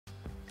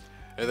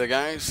Hey there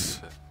guys,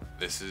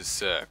 this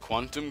is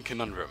Quantum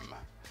Conundrum.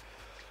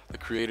 The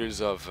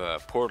creators of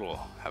Portal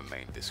have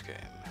made this game.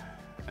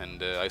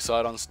 And I saw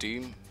it on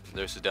Steam.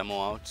 There's a demo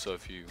out, so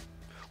if you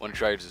want to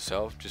try it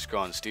yourself, just go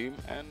on Steam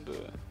and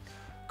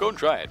go and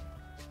try it.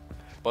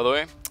 By the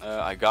way,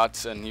 I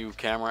got a new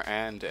camera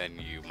and a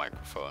new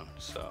microphone,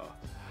 so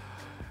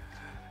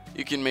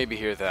you can maybe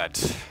hear that.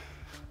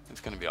 It's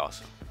gonna be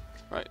awesome.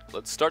 Right,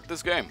 let's start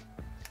this game.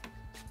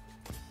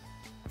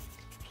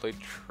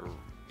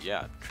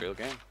 Trail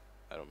game.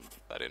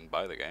 I didn't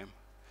buy the game.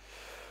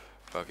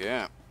 Fuck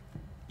yeah.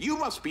 You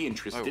must be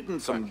interested in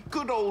some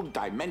good old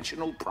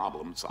dimensional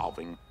problem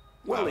solving.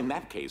 Well, in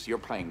that case, you're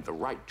playing the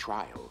right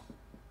trial.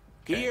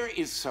 Okay. Here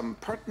is some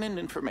pertinent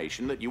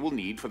information that you will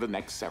need for the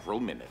next several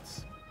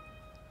minutes.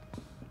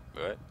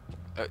 What?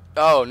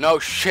 Oh, no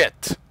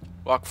shit!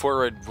 Walk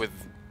forward with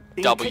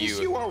W. In case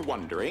you are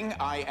wondering,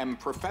 I am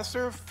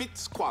Professor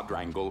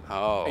Fitzquadrangle,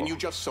 Oh. and you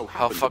just so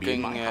happen to be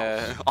in my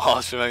house.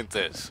 Awesome ain't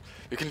this?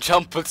 You can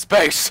jump with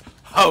space!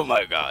 Oh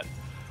my god.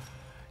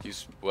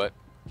 Use what?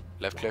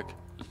 Left click?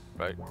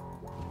 Right?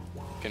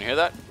 Can you hear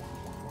that?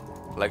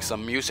 Like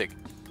some music.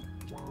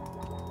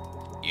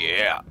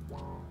 Yeah.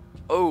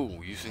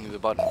 Oh, using the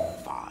button.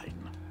 Fine.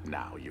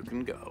 Now you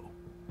can go.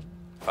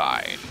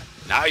 Fine.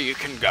 Now you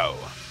can go.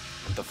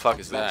 What the fuck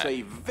is That's that?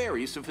 a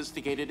very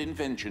sophisticated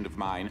invention of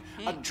mine.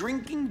 A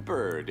drinking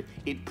bird.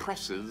 It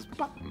presses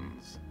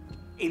buttons.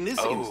 In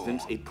this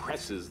instance, it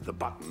presses the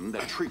button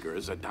that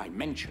triggers a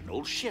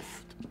dimensional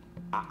shift.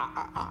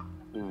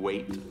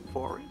 Wait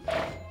for it.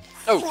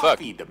 Oh, fuck.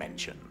 Fluffy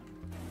dimension.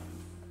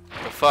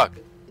 The fuck?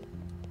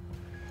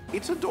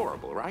 It's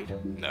adorable, right?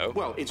 No.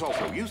 Well, it's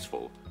also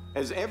useful,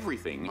 as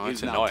everything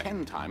is now annoying.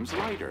 10 times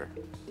lighter.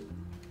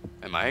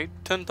 Am I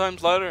 10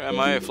 times lighter?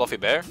 Am I a fluffy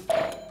bear?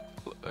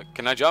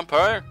 Can I jump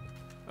higher?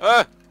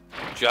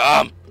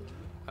 Jump!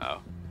 Oh.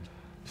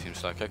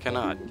 Seems like I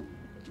cannot.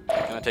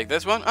 Can I take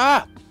this one?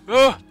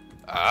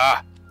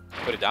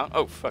 Put it down.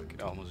 Oh, fuck.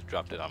 I almost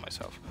dropped it on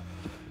myself.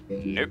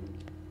 Nope.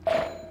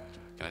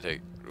 Can I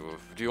take...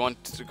 Do you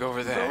want to go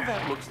over there? Though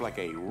that looks like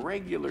a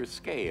regular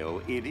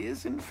scale, it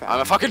is in fact...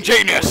 I'm a fucking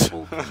genius!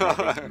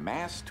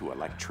 mass to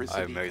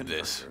electricity I made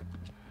this.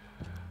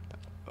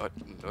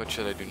 What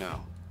should I do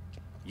now?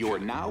 You are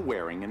now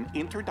wearing an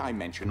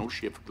interdimensional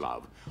shift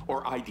glove,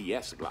 or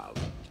IDS glove.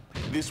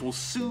 This will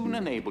soon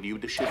enable you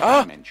to shift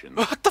dimensions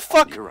What the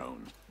fuck? on your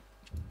own.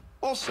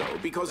 Also,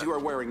 because you are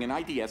wearing an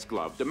IDS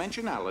glove,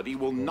 dimensionality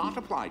will not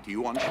apply to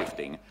you on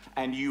shifting,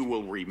 and you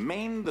will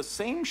remain the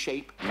same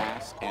shape,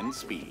 mass, and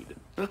speed.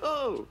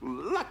 Oh,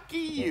 lucky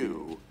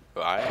you!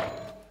 Why?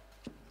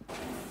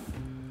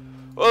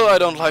 Well, I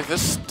don't like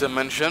this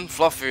dimension,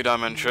 fluffy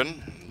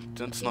dimension.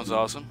 It's not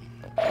awesome.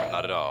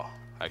 Not at all,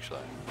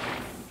 actually.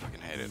 Fucking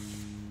hate it.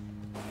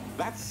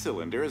 That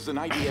cylinder is an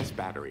IDS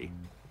battery,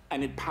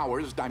 and it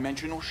powers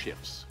dimensional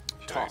shifts.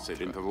 Toss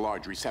it into the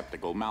large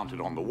receptacle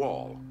mounted on the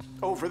wall.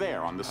 Over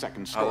there on the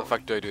second story. How the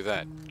fuck do I do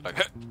that?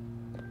 Like,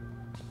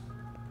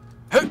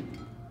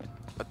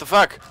 What the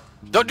fuck?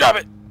 Don't drop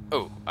it!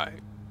 Oh, I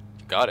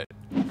got it.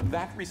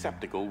 That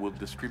receptacle will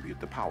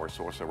distribute the power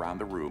source around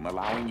the room,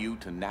 allowing you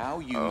to now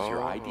use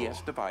your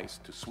IDS device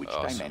to switch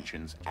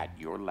dimensions at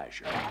your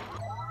leisure.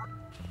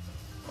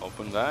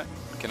 Open that.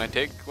 Can I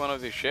take one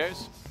of these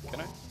shares?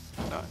 Can I?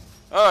 No.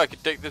 Oh, I can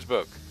take this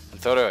book and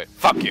throw it away.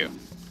 Fuck you!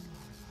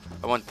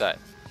 I want that.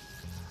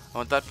 I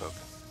want that book.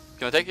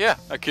 Can I take it? Yeah,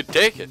 I could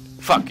take it.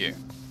 Fuck you.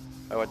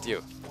 I want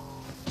you.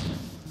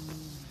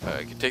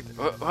 I can take...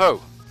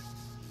 Whoa!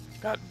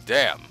 God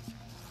damn.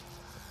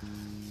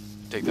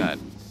 Take that.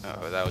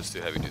 Oh, that was too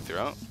heavy to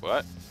throw.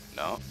 What?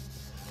 No.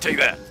 Take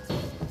that!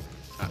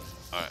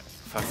 Alright.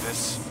 Fuck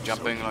this.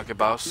 Jumping like a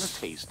boss. A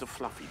taste of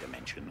fluffy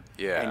dimension.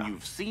 Yeah. And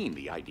you've seen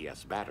the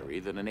IDS battery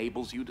that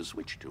enables you to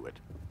switch to it.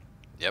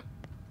 Yep,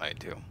 I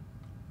do.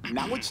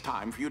 Now it's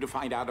time for you to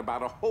find out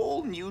about a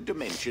whole new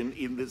dimension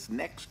in this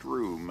next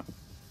room.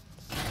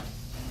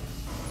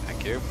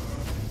 Thank you.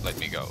 Let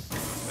me go.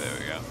 There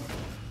we go.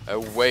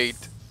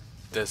 Await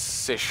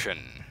decision.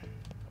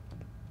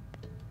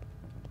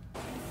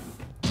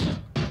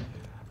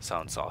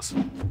 Sounds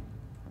awesome.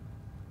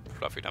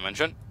 Fluffy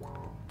dimension.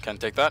 Can't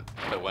take that,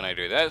 but when I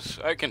do this,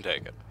 I can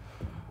take it.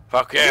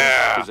 Fuck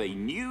yeah! This is a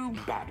new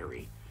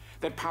battery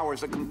that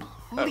powers a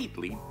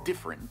completely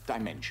different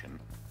dimension.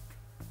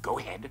 Go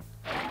ahead,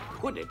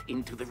 put it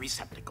into the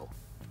receptacle.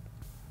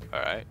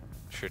 Alright.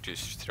 Should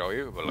just throw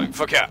you, but like,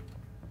 fuck yeah!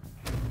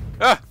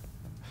 Ah!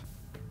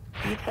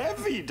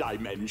 Heavy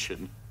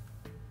dimension.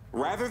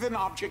 Rather than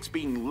objects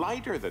being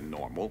lighter than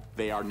normal,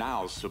 they are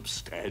now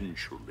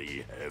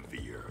substantially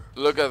heavier.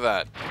 Look at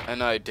that.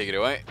 And I take it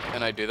away,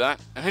 and I do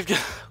that, and I get...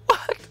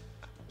 What?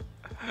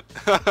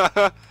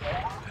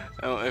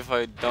 Oh, if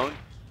I don't,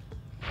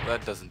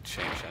 that doesn't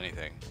change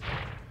anything.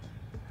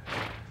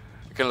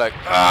 You can like,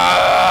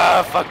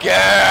 fuck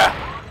yeah!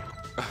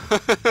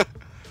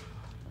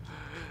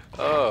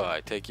 Oh,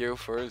 I take you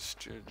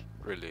first. You're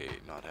really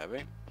not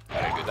heavy.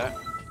 I do that,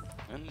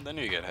 and then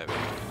you get heavy.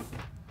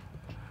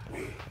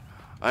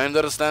 I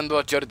understand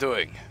what you're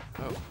doing.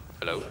 Oh,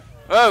 hello.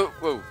 Oh,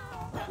 whoa.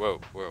 Whoa,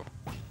 whoa.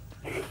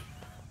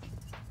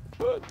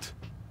 What?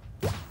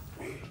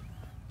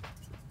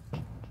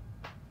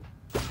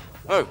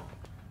 Oh.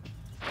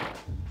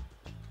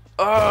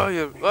 Oh,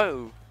 you.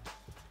 Whoa.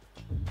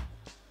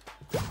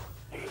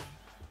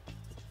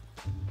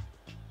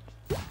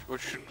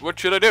 What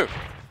should I do?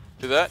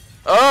 Do that?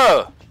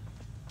 Oh!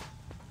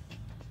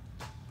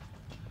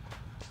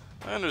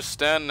 I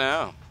understand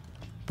now.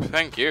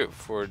 Thank you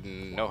for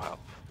no help.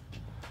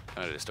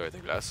 Can I destroy the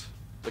glass?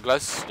 The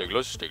glass, the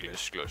glass, the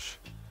glass, glass.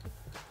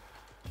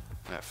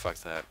 Yeah, fuck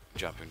that.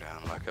 Jumping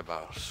down like a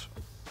boss.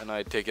 And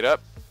I take it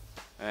up,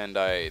 and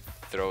I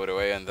throw it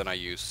away, and then I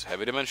use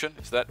heavy dimension.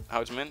 Is that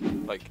how it's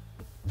meant? Like,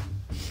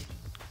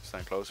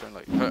 stand closer,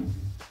 like, I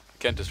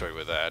can't destroy it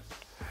with that.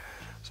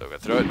 So I'm gonna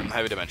throw it in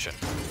heavy dimension.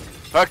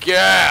 Fuck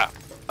yeah!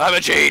 I'm a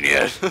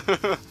genius!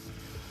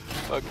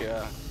 Fuck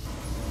yeah.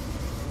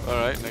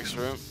 Alright, next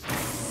room.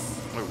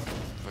 Oh,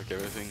 fuck,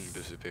 everything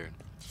disappeared.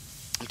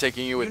 I'm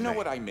taking you with me. You know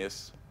what I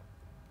miss?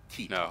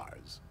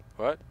 Guitars.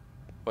 No. What?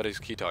 What is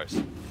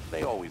guitars?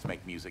 They always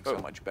make music so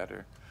much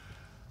better.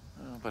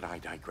 But I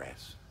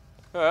digress.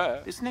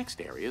 This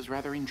next area is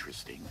rather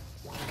interesting.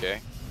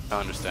 Okay, I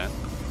understand.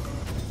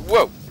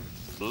 Whoa!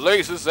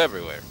 Lasers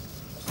everywhere.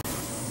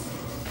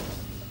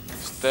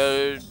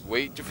 Still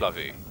way too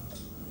fluffy.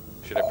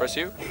 Should I press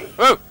you?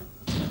 Whoa!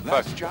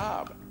 Nice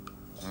job.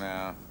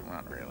 No,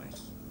 not really.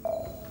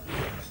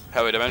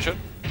 Heavy dimension?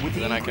 With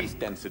the Then I increased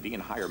density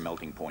and higher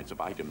melting points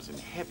of items in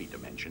heavy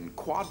dimension,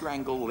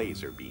 quadrangle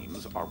laser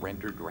beams are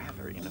rendered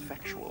rather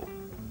ineffectual.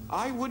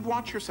 I would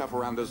watch yourself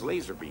around those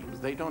laser beams.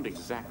 They don't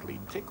exactly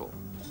tickle.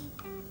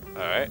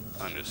 Alright,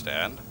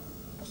 understand.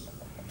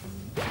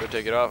 Go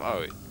take it off.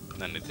 Oh wait,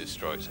 then it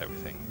destroys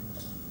everything.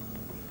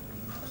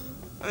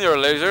 And you're a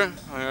laser,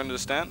 I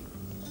understand.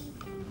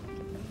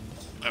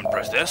 And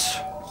press this.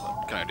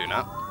 What can I do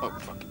now? Oh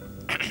fuck.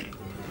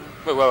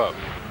 Whoa, whoa, whoa.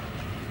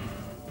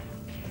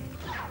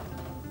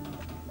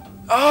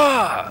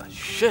 Ah,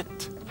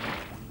 shit.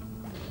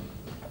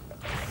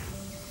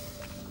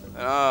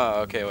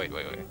 Ah, okay, wait.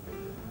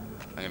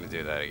 I'm gonna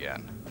do that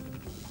again.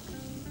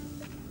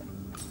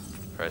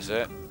 Press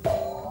it.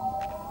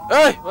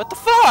 Hey, what the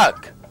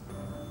fuck?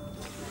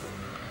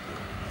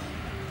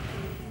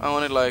 I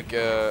wanted like,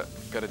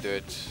 gotta do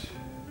it.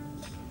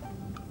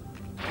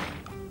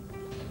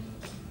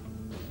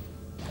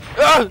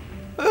 Ah!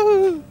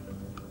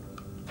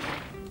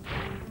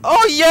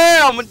 Oh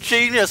yeah, I'm a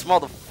genius,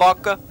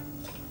 motherfucker.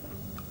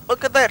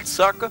 Look at that,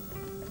 sucker.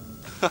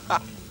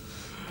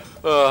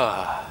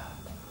 I'm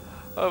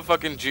a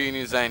fucking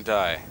genius, ain't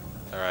I?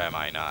 Or am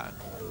I not?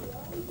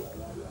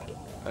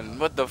 And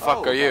what the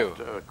fuck are you?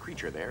 That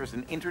creature there is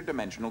an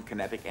interdimensional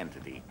kinetic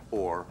entity,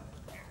 or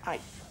ICE.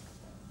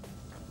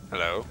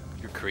 Hello?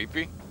 You're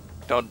creepy?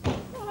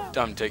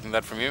 I'm taking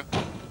that from you.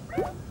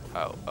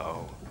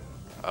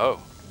 Oh.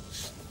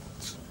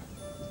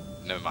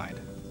 Never mind.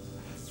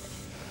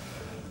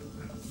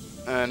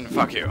 And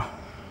fuck you.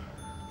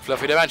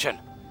 Fluffy dimension.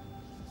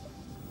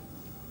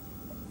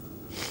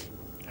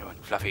 I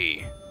want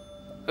fluffy.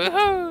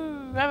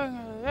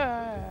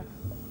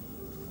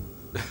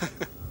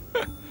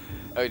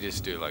 I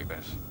just do it like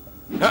this.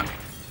 Ah!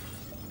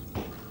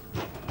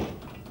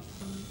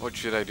 What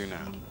should I do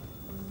now?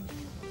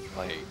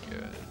 Like,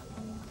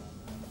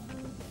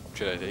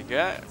 should I take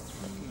that?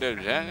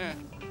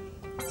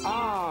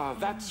 Ah,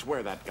 that's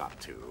where that got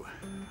to.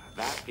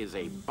 That is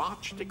a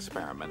botched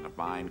experiment of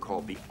mine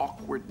called the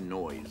awkward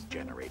noise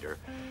generator.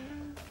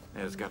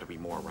 There's got to be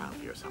more around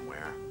here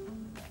somewhere.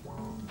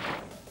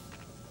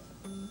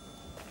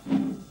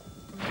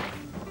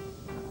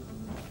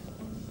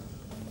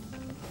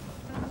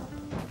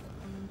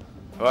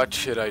 What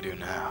should I do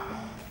now?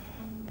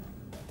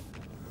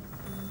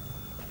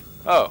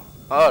 Oh,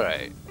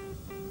 alright.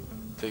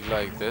 Take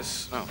like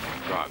this. No,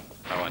 wrong.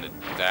 I wanted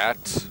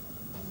that.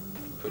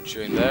 Put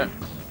you in there.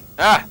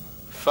 Ah!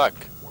 Fuck.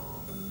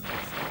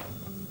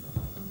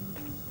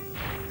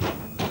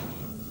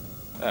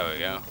 There we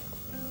go.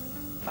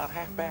 Not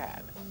half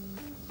bad.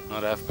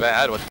 Not half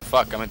bad. What the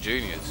fuck? I'm a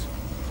genius.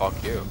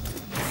 Fuck you.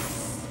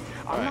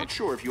 I'm not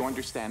sure if you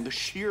understand the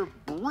sheer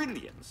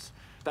brilliance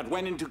that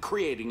went into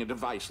creating a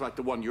device like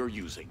the one you're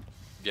using.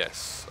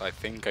 Yes, I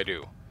think I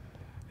do.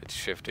 It's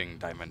shifting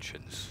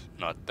dimensions.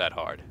 Not that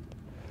hard.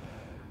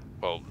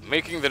 Well,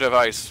 making the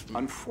device...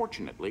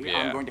 Unfortunately, yeah.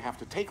 I'm going to have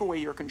to take away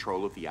your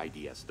control of the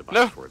IDS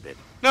device for a bit.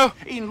 No!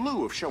 In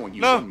lieu of showing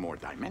you one more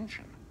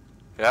dimension.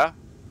 Yeah?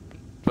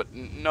 But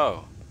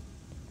no.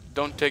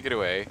 Don't take it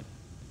away.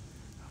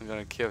 I'm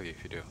gonna kill you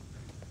if you do.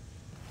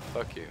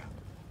 Fuck you.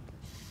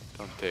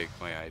 Don't take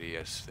my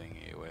IDS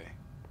thingy away.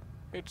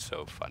 It's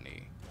so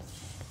funny.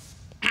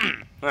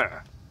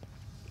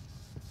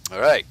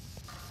 Alright.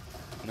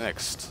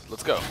 Next.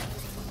 Let's go.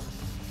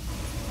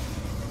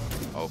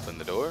 Open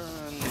the door,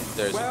 and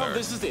there's a bird. Well,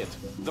 this is it.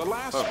 The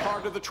last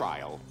part of the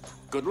trial.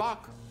 Good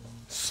luck.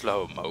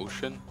 Slow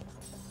motion?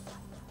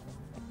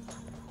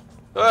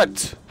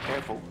 What?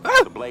 Careful.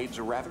 Ah! The blades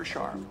are rather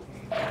sharp.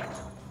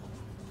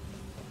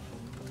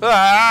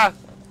 Ah!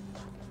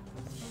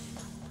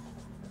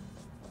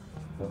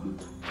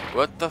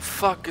 What the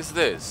fuck is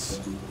this?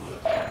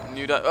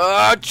 You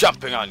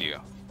jumping on you.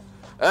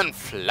 And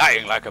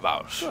flying like a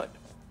mouse. Good.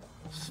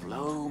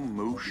 Slow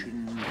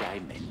motion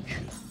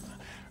dimension.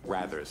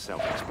 Rather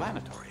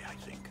self-explanatory, I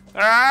think.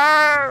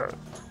 Ah!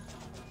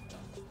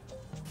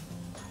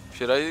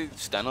 Should I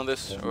stand on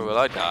this or will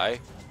I die?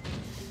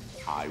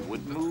 I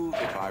would move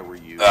if I were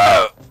you.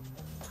 I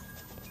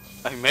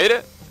made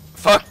it?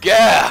 Fuck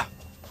yeah!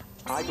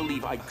 I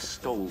believe Ike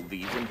stole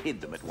these and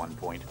hid them at one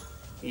point.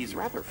 He's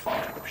rather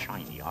fond of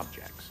shiny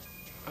objects.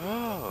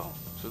 Oh,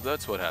 so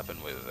that's what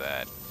happened with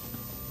that.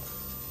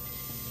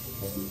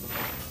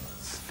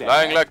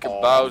 Flying like a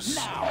mouse.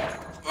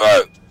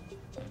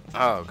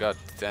 Oh, god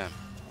damn.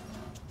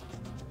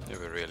 You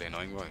have a really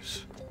annoying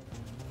voice.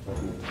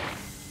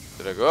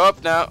 Did I go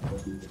up now?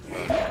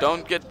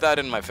 Don't get that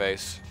in my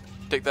face.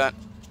 Take that.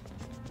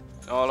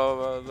 All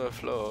over the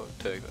floor.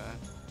 Take that.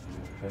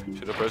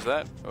 Should I press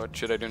that? What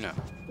should I do now?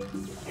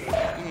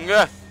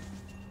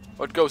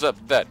 What goes up?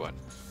 That one.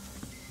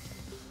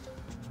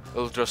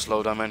 Ultra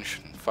slow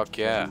dimension. Fuck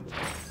yeah.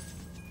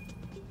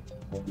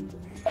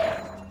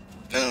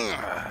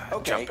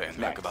 Okay, Jumping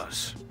like a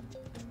bus.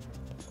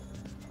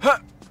 Huh!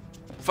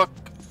 Fuck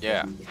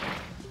yeah.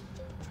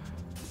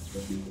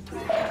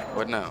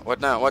 What now? What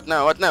now? What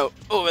now? What now?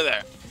 Over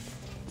there.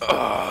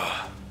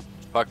 Ugh.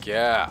 Fuck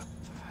yeah.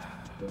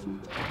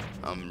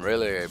 I'm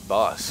really a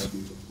boss.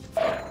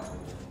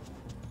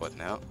 What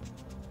now?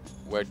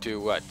 Where to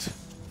what?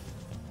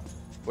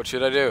 What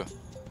should I do?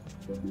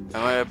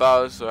 Am I a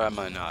boss or am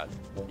I not?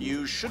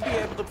 You should be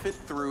able to fit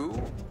through.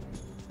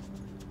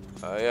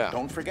 Oh yeah.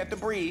 Don't forget to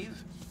breathe.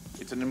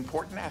 It's an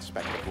important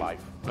aspect of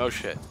life. No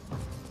shit.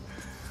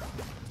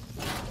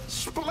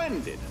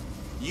 Splendid.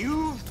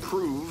 You've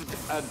proved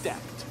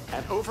adept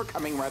at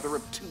overcoming rather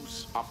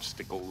obtuse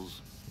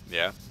obstacles.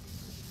 Yeah.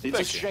 It's Thank a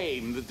you.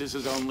 shame that this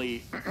is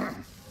only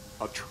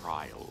a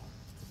trial.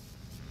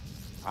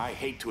 I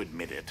hate to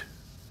admit it,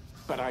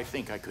 but I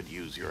think I could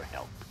use your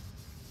help.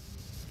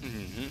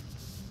 Mm-hmm.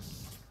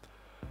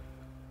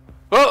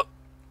 Well,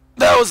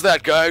 that was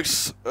that,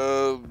 guys.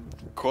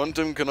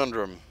 Quantum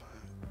Conundrum.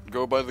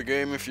 Go buy the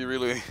game if you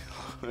really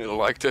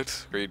liked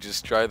it, or you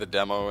just try the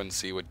demo and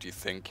see what you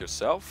think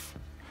yourself.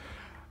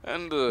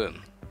 And,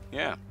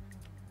 yeah.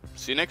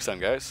 See you next time,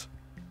 guys.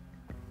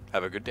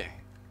 Have a good day.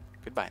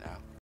 Goodbye now.